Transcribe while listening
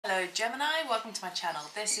Hello Gemini, welcome to my channel.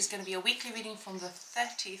 This is going to be a weekly reading from the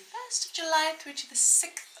 31st of July through to the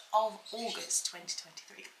 6th of August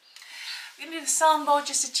 2023. We're going to do the soundboard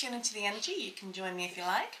just to tune into the energy. You can join me if you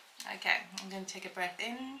like. Okay, I'm going to take a breath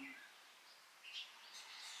in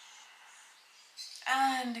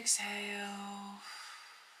and exhale.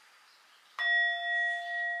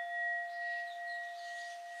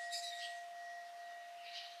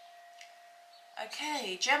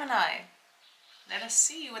 Okay, Gemini. Let us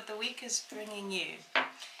see what the week is bringing you.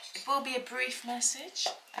 It will be a brief message,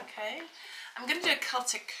 okay? I'm going to do a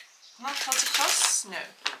Celtic, not Celtic cross, no.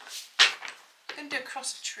 I'm going to do a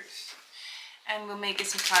cross of truth. And we'll make it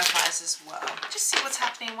some clarifiers as well. Just see what's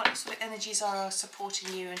happening, what sort of energies are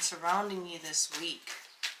supporting you and surrounding you this week.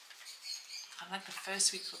 I like the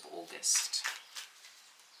first week of August.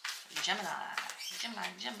 Gemini, Gemini,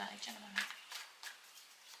 Gemini, Gemini.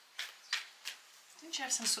 Didn't you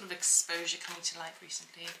have some sort of exposure coming to light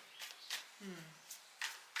recently?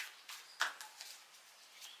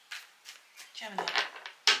 Gemini,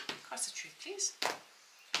 cross the truth, please.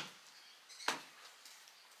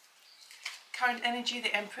 Current energy,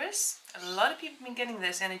 the Empress. A lot of people have been getting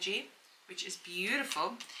this energy, which is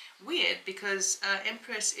beautiful. Weird, because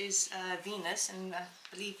Empress is Venus, and I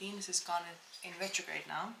believe Venus has gone in retrograde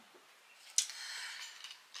now.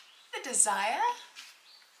 The Desire,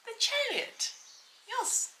 the Chariot.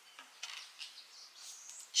 Yes.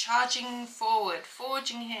 Charging forward,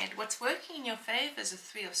 forging ahead. What's working in your favor is the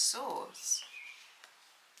Three of Swords.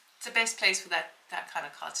 It's the best place for that kind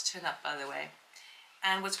of card to turn up, by the way.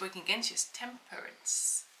 And what's working against you is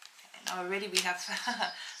Temperance. Okay, now already we have,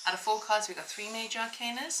 out of 4 cards, we've got 3 major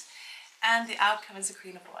arcanas. And the outcome is the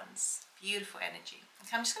Queen of Wands. Beautiful energy.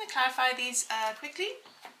 Okay, I'm just going to clarify these quickly.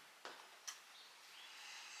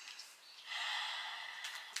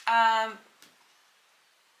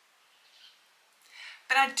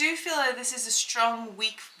 But I do feel that this is a strong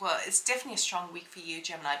week, well, it's definitely a strong week for you,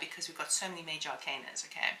 Gemini, because we've got so many major arcanas,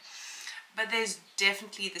 okay? But there's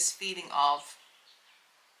definitely this feeling of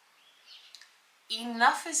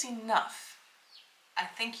enough is enough. I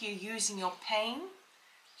think you're using your pain,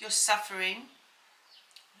 your suffering,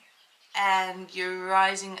 and you're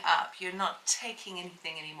rising up. You're not taking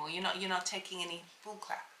anything anymore. You're not taking any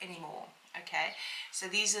bullcrap anymore, okay? So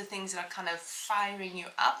these are the things that are kind of firing you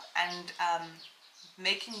up and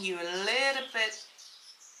making you a little bit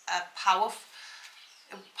powerful.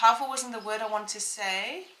 Powerful wasn't the word I want to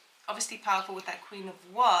say. Obviously powerful with that Queen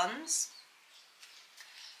of Wands.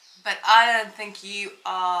 But I don't think you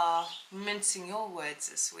are mincing your words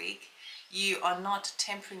this week. You are not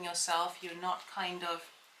tempering yourself. You're not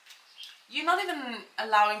even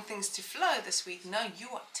allowing things to flow this week. No, you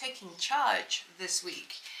are taking charge this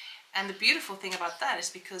week. And the beautiful thing about that is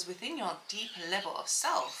because within your deeper level of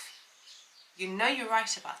self, you know you're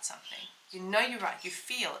right about something. You know you're right. You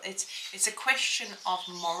feel it's a question of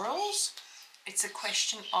morals. It's a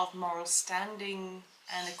question of moral standing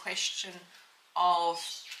and a question of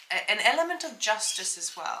an element of justice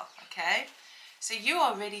as well. Okay, so you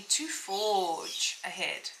are ready to forge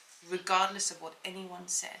ahead, regardless of what anyone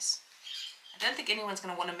says. I don't think anyone's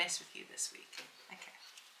going to want to mess with you this week. Okay,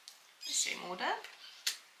 same order.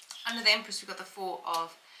 Under the Empress, we've got the 4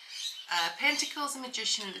 of Pentacles, the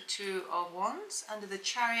Magician, and the 2 of Wands. Under the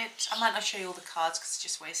Chariot, I might not show you all the cards because it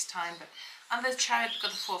just wastes time, but under the Chariot we've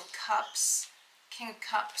got the 4 of Cups, King of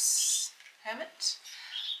Cups, Hermit.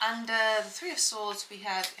 Under the 3 of Swords we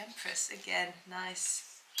have Empress again,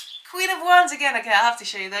 nice. Queen of Wands again, okay, I'll have to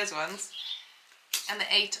show you those ones. And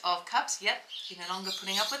the 8 of Cups, yep, you're no longer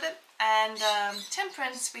putting up with it. And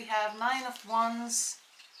Temperance, we have 9 of Wands,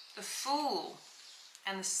 the Fool,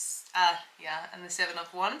 and the and the 7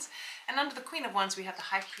 of Wands. And under the Queen of Wands we have the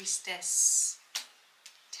High Priestess,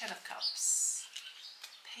 10 of Cups,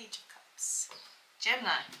 Page of Cups.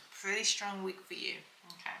 Gemini, pretty strong week for you.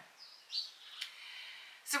 Okay.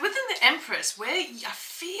 So within the Empress, where I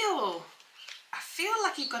feel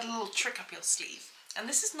like you've got a little trick up your sleeve. And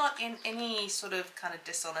this is not in any sort of kind of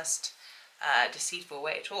dishonest, deceitful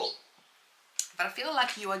way at all. But I feel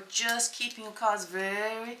like you are just keeping your cards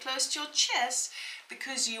very close to your chest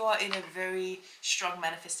because you are in a very strong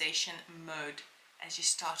manifestation mode as you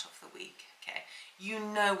start off the week, okay? You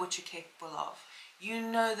know what you're capable of. You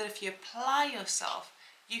know that if you apply yourself,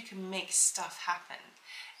 you can make stuff happen.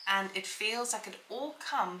 And it feels like it all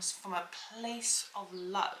comes from a place of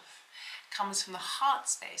love. It comes from the heart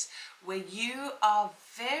space where you are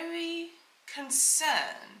very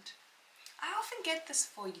concerned. I often get this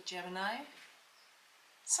for you, Gemini.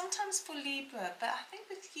 Sometimes for Libra, but I think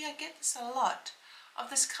with you I get this a lot. Of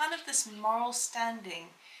this kind of this moral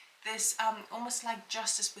standing There's almost like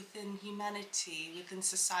justice within humanity, within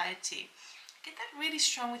society. I get that really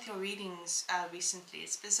strong with your readings recently.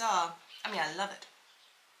 It's bizarre. I mean, I love it.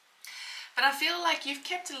 But I feel like you've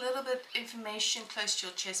kept a little bit information close to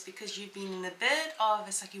your chest because you've been in a bit of,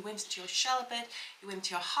 it's like you went into your shell a bit, you went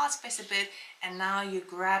into your heart space a bit, and now you're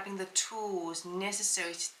grabbing the tools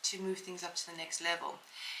necessary to move things up to the next level.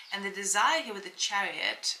 And the desire here with the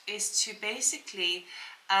Chariot is to basically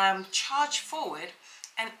charge forward,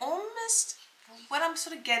 and almost what I'm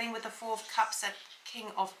sort of getting with the Four of Cups, that King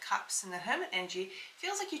of Cups and the Hermit energy,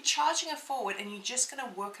 feels like you're charging it forward and you're just going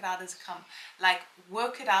to work it out as it comes. Like,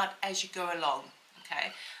 work it out as you go along,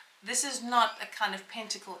 okay? This is not a kind of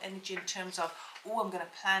pentacle energy in terms of, oh, I'm going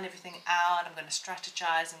to plan everything out, I'm going to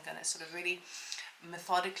strategize, I'm going to sort of really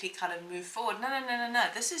methodically kind of move forward. No, no, no, no, no.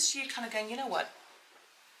 This is you kind of going, you know what?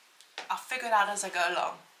 I'll figure it out as I go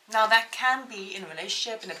along. Now that can be in a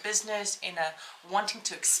relationship, in a business, in a wanting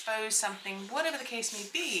to expose something, whatever the case may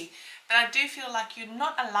be. But I do feel like you're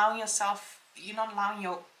not allowing yourself, you're not allowing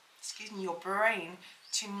your, your brain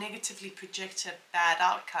to negatively project a bad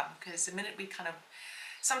outcome. Because the minute we kind of,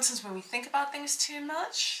 sometimes when we think about things too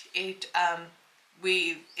much,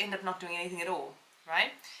 we end up not doing anything at all,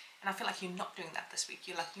 right? And I feel like you're not doing that this week.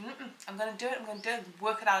 You're like, I'm going to do it, I'm going to do it,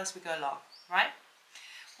 work it out as we go along, right?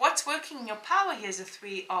 What's working in your power here is the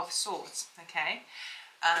Three of Swords, okay?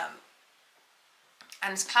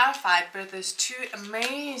 And it's clarified, but there's two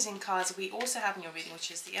amazing cards that we also have in your reading, which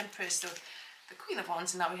is the Empress, the Queen of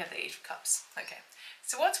Wands, and now we have the Eight of Cups. Okay,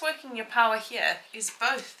 so what's working in your power here is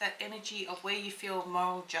both that energy of where you feel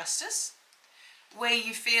moral justice, where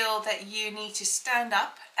you feel that you need to stand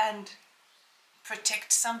up and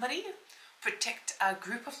protect somebody, protect a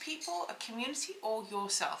group of people, a community, or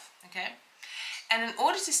yourself, okay? And in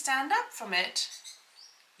order to stand up from it,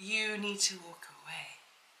 you need to walk away,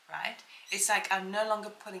 right? It's like, I'm no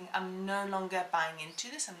longer buying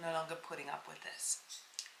into this, I'm no longer putting up with this.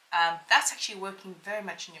 That's actually working very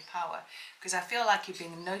much in your power, because I feel like you're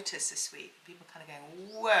being noticed this week. People kind of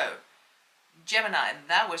going, whoa, Gemini,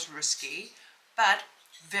 that was risky, but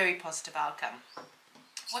very positive outcome.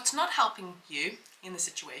 What's not helping you in the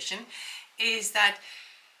situation is that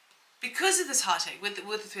because of this heartache with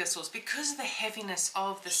the Three of Swords, because of the heaviness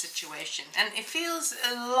of the situation, and it feels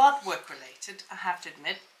a lot work related, I have to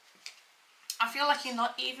admit, I feel like you're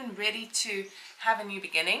not even ready to have a new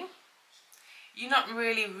beginning. You're not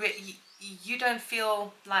really, you don't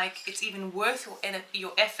feel like it's even worth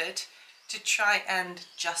your effort to try and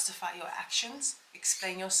justify your actions,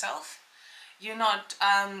 explain yourself. You're not,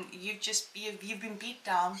 you've been beat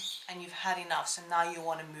down and you've had enough, so now you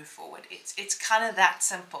want to move forward. It's kind of that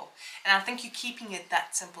simple, and I think you're keeping it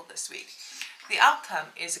that simple this week. The outcome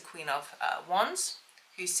is a Queen of Wands,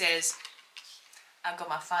 who says, I've got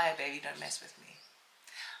my fire, baby, don't mess with me.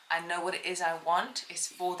 I know what it is I want. It's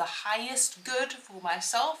for the highest good for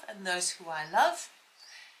myself and those who I love.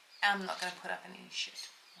 I'm not going to put up any shit,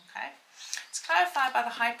 okay? It's clarified by the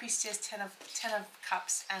High Priestess, Ten of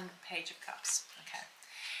Cups, and Page of Cups. Okay,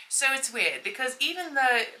 so it's weird because even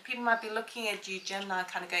though people might be looking at you, Gemini,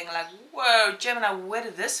 kind of going like, "Whoa, Gemini, where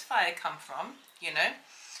did this fire come from?" You know,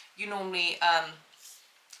 you normally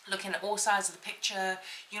looking at all sides of the picture.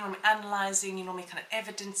 You're normally analyzing. You're normally kind of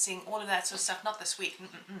evidencing all of that sort of stuff. Not this week.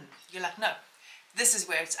 You're like, no, this is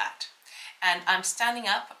where it's at. And I'm standing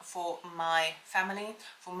up for my family,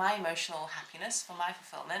 for my emotional happiness, for my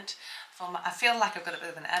fulfillment. I feel like I've got a bit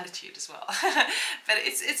of an attitude as well, but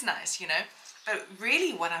it's nice, you know. But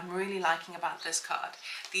really, what I'm really liking about this card,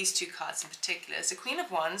 these two cards in particular, is the Queen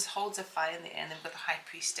of Wands holds a fire in the end, and we've got the High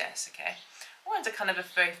Priestess. Okay, one's a kind of a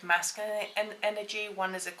very masculine energy,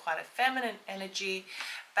 one is a quite a feminine energy,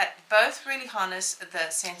 but both really harness the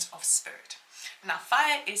sense of spirit. Now,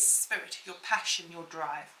 fire is spirit, your passion, your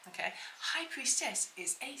drive, okay? High Priestess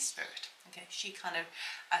is a spirit, okay? She kind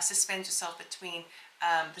of suspends herself between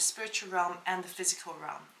the spiritual realm and the physical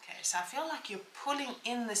realm, okay? So I feel like you're pulling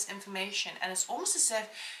in this information, and it's almost as if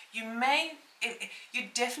you're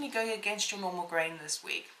definitely going against your normal grain this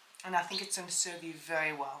week, and I think it's going to serve you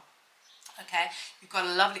very well. Okay, you've got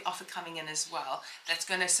a lovely offer coming in as well that's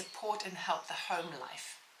going to support and help the home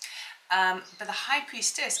life. But the High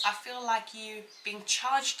Priestess, I feel like you being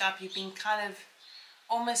charged up, you've been kind of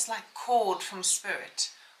almost like called from spirit.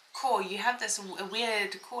 You have this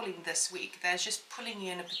weird calling this week that's just pulling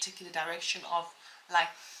you in a particular direction of like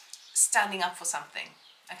standing up for something,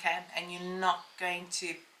 okay? And you're not going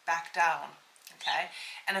to back down, okay?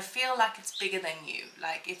 And I feel like it's bigger than you.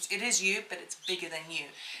 Like it is you, but it's bigger than you.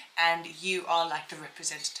 And you are like the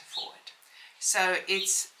representative for it. So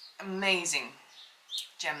it's amazing,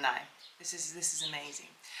 Gemini. This is amazing.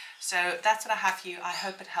 So that's what I have for you. I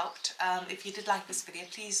hope it helped. If you did like this video,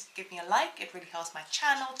 please give me a like. It really helps my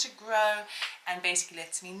channel to grow and basically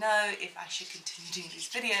lets me know if I should continue doing these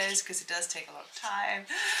videos, because it does take a lot of time.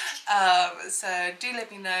 So do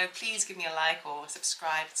let me know. Please give me a like or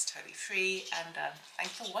subscribe. It's totally free. And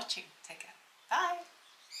thanks for watching. Take care. Bye.